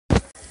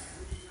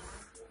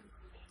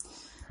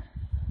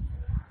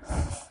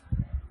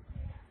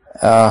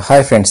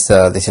Hi friends,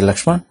 this is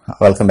Lakshman.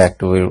 Welcome back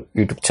to our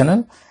YouTube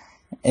channel.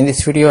 In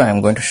this video, I am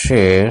going to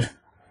share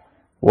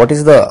what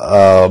is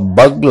the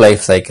bug life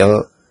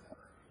cycle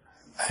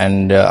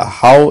and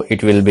how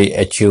it will be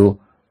achieved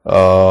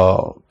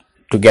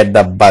to get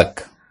the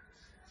bug.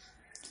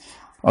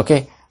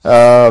 Okay,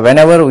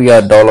 whenever we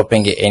are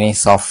developing any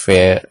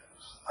software,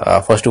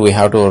 first we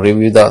have to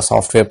review the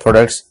software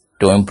products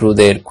to improve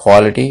their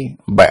quality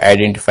by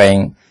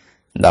identifying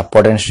the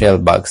potential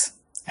bugs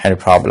and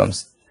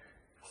problems.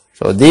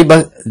 So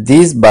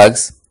these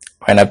bugs,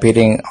 when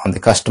appearing on the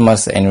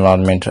customer's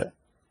environment,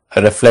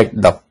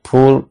 reflect the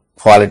poor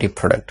quality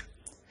product.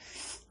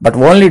 But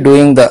only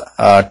doing the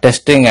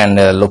testing and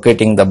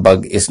locating the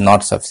bug is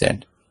not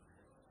sufficient.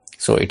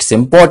 So it's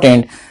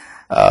important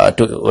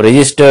to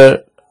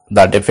register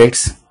the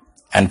defects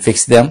and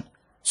fix them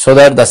so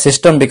that the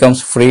system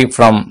becomes free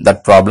from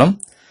that problem.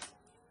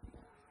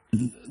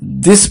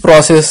 This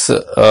process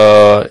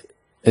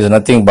is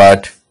nothing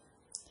but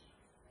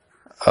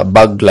a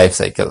bug life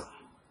cycle.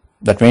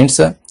 That means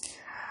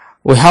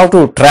we have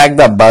to track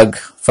the bug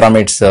from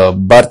its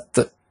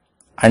birth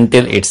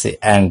until its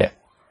end.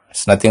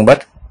 It's nothing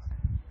but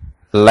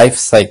life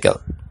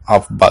cycle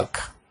of bug.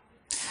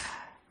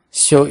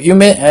 So you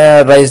may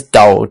raise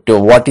doubt to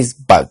what is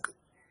bug.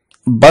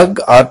 Bug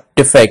or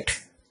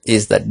defect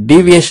is the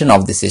deviation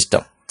of the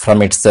system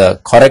from its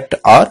correct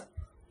or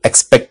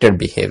expected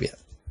behavior.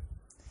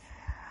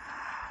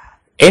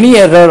 Any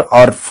error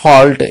or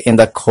fault in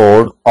the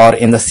code or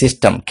in the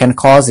system can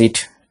cause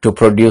it to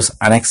produce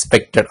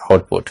unexpected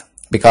output,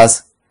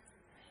 because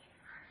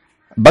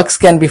bugs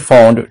can be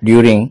found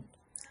during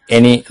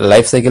any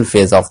life cycle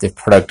phase of the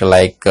product,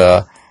 like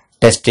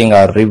testing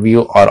or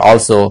review, or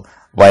also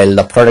while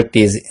the product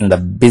is in the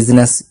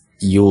business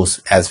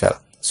use as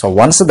well. So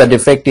once the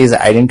defect is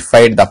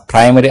identified, the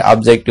primary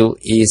objective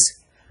is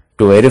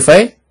to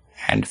verify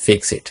and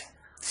fix it.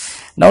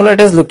 Now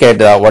let us look at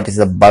what is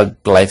the bug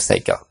life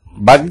cycle.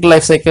 Bug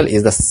life cycle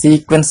is the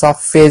sequence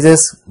of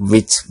phases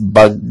which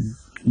bug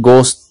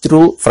goes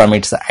through from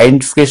its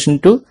identification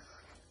to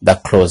the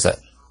closure.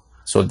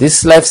 So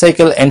this life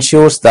cycle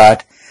ensures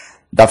that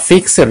the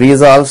fix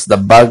resolves the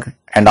bug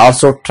and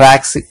also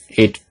tracks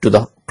it to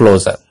the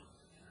closure.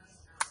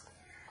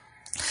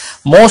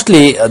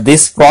 Mostly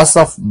this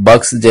process of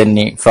bugs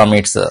journey from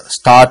its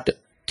start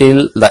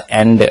till the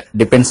end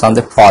depends on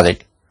the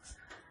project.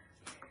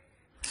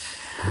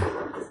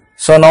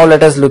 So now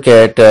let us look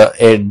at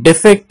a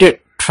defect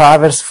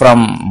traverse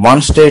from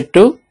one state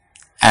to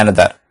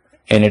another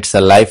in its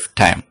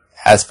lifetime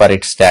as per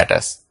its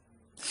status.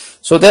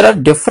 So there are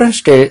different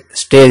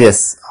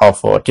stages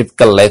of a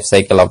typical life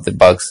cycle of the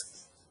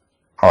bugs.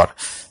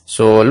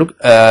 So look,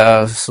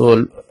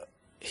 so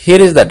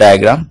here is the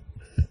diagram.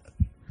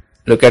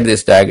 Look at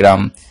this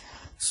diagram.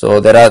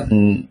 So there are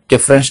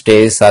different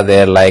stages are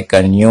there, like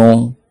a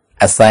new,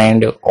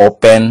 assigned,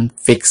 open,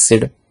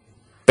 fixed,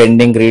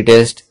 pending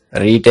retest,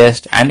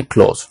 retest, and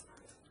close.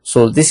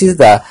 So this is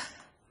the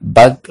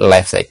bug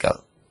life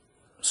cycle.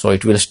 So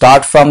it will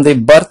start from the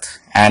birth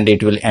and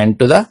it will end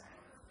to the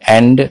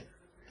end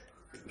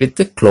with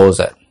the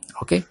closure.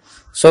 Okay.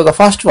 So the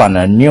first one,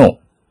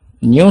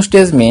 new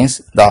stage means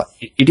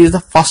it is the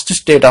first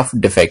state of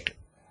defect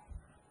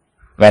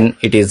when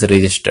it is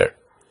registered.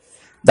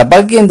 The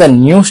bug in the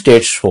new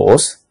state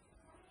shows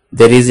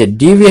there is a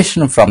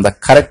deviation from the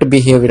correct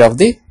behavior of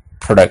the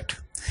product.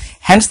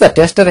 Hence the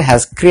tester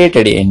has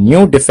created a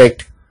new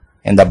defect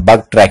in the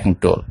bug tracking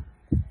tool.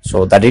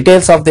 So the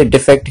details of the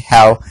defect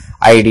have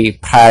ID,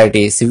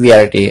 priority,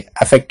 severity,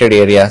 affected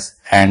areas,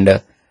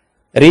 and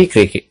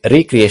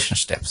recreation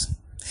steps.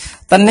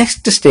 The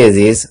next stage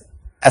is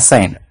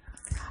assigned.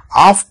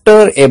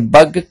 After a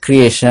bug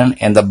creation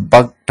in the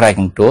bug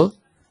tracking tool,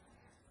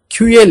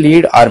 QA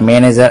lead or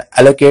manager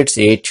allocates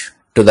it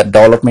to the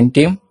development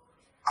team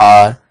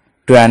or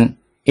to an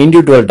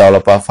individual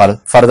developer for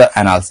further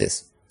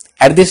analysis.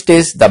 At this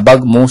stage, the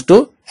bug moves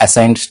to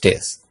assigned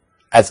status.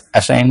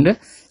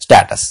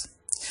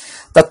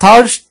 The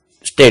third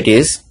state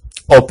is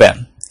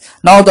open.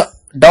 Now the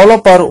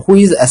developer who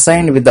is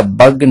assigned with the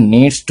bug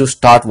needs to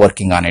start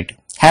working on it.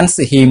 Hence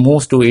he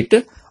moves to it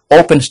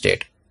open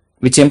state,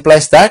 which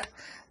implies that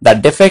the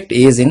defect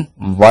is in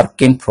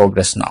work in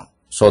progress now.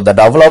 So the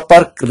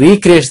developer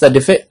recreates the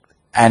defect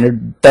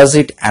and does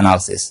it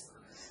analysis.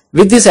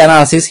 With this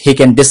analysis, he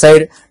can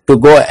decide to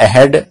go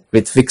ahead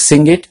with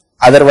fixing it.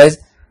 Otherwise,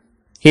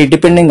 he,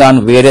 depending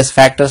on various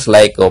factors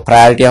like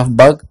priority of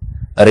bug,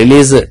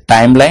 release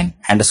timeline,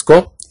 and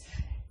scope,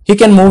 he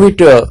can move it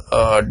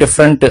to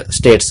different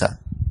states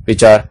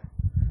which are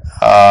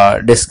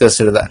discussed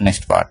in the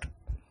next part.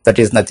 That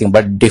is nothing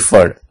but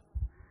deferred.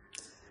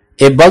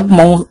 A bug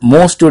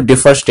moves to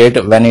deferred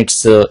state when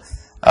it's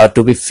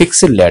to be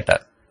fixed later.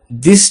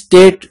 This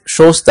state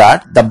shows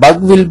that the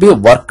bug will be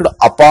worked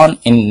upon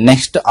in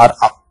next or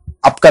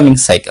upcoming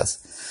cycles.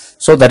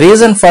 So the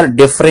reason for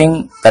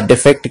deferring the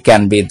defect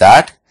can be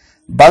that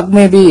bug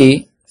may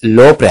be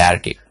low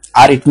priority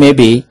or it may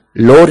be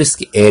low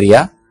risk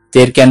area.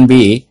 There can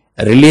be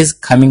release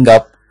coming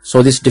up,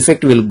 so this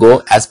defect will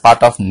go as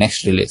part of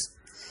next release.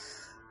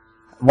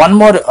 one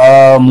more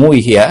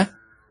movie here,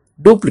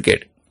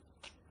 duplicate.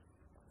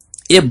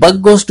 A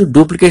bug goes to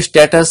duplicate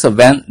status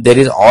when there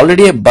is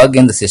already a bug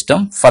in the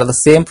system for the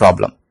same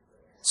problem.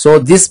 So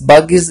this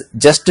bug is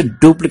just a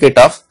duplicate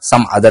of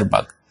some other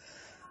bug.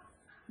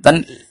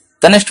 Then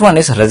the next one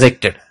is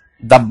rejected.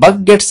 The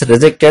bug gets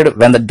rejected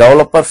when the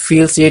developer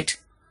feels it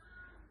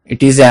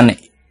is an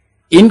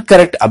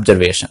incorrect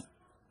observation.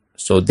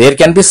 So there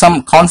can be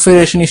some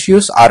configuration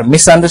issues or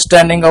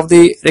misunderstanding of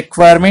the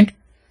requirement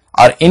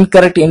or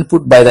incorrect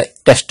input by the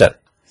tester.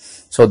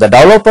 So the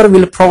developer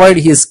will provide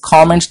his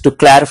comments to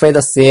clarify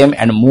the same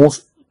and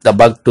move the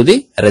bug to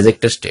the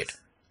rejected state.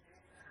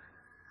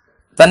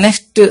 The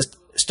next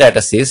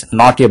status is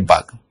not a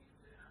bug.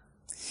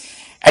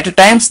 At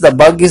times the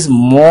bug is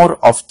more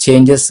of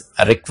changes,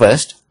 a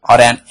request or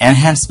an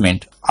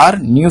enhancement or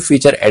new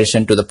feature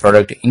addition to the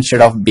product instead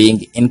of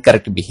being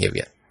incorrect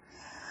behavior.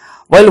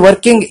 While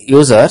working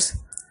users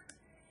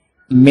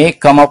may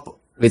come up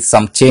with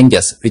some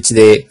changes which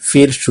they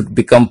feel should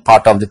become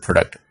part of the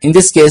product. In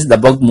this case, the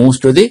bug moves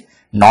to the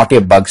not a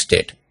bug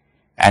state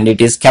and it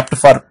is kept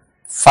for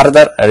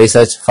further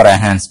research for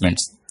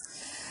enhancements.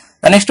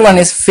 The next one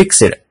is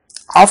fixed.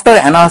 After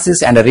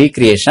analysis and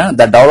recreation,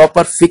 the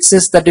developer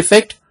fixes the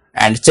defect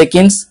and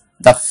check-ins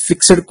the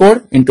fixed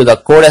code into the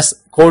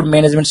code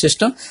management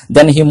system.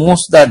 Then he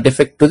moves the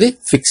defect to the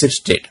fixed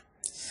state.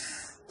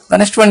 The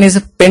next one is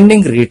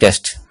pending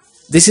retest.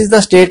 This is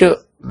the state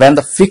when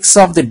the fix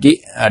of the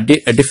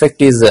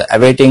defect is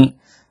awaiting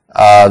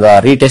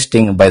the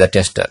retesting by the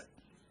tester.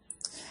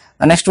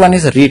 The next one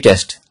is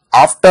retest.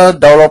 After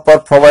developer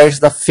provides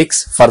the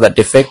fix for the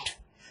defect,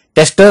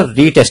 tester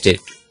retests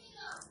it.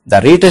 The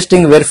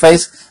retesting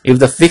verifies if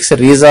the fix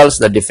resolves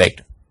the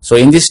defect. So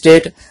in this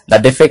state, the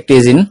defect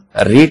is in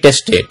retest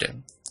state.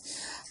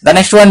 The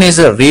next one is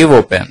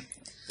reopen.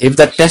 If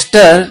the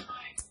tester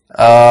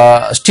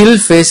still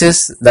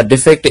faces the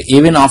defect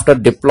even after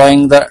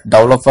deploying the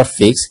developer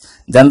fix,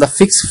 then the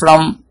fix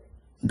from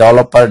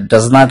developer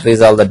does not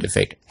resolve the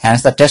defect.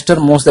 Hence the tester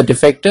moves the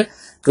defect to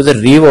the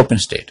reopen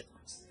state.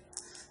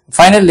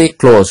 Finally,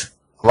 close.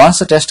 Once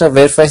the tester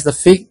verifies the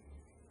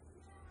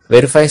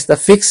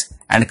fix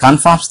and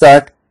confirms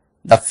that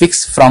the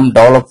fix from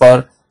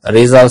developer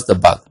resolves the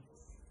bug,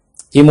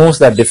 he moves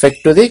the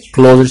defect to the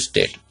closed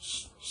state.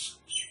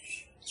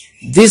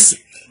 This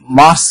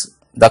marks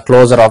the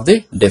closure of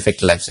the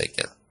defect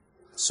lifecycle.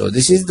 So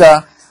this is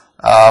the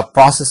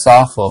process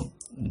of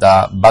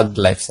the bug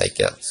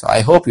lifecycle. So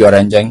I hope you are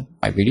enjoying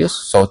my videos.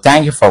 So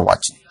thank you for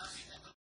watching.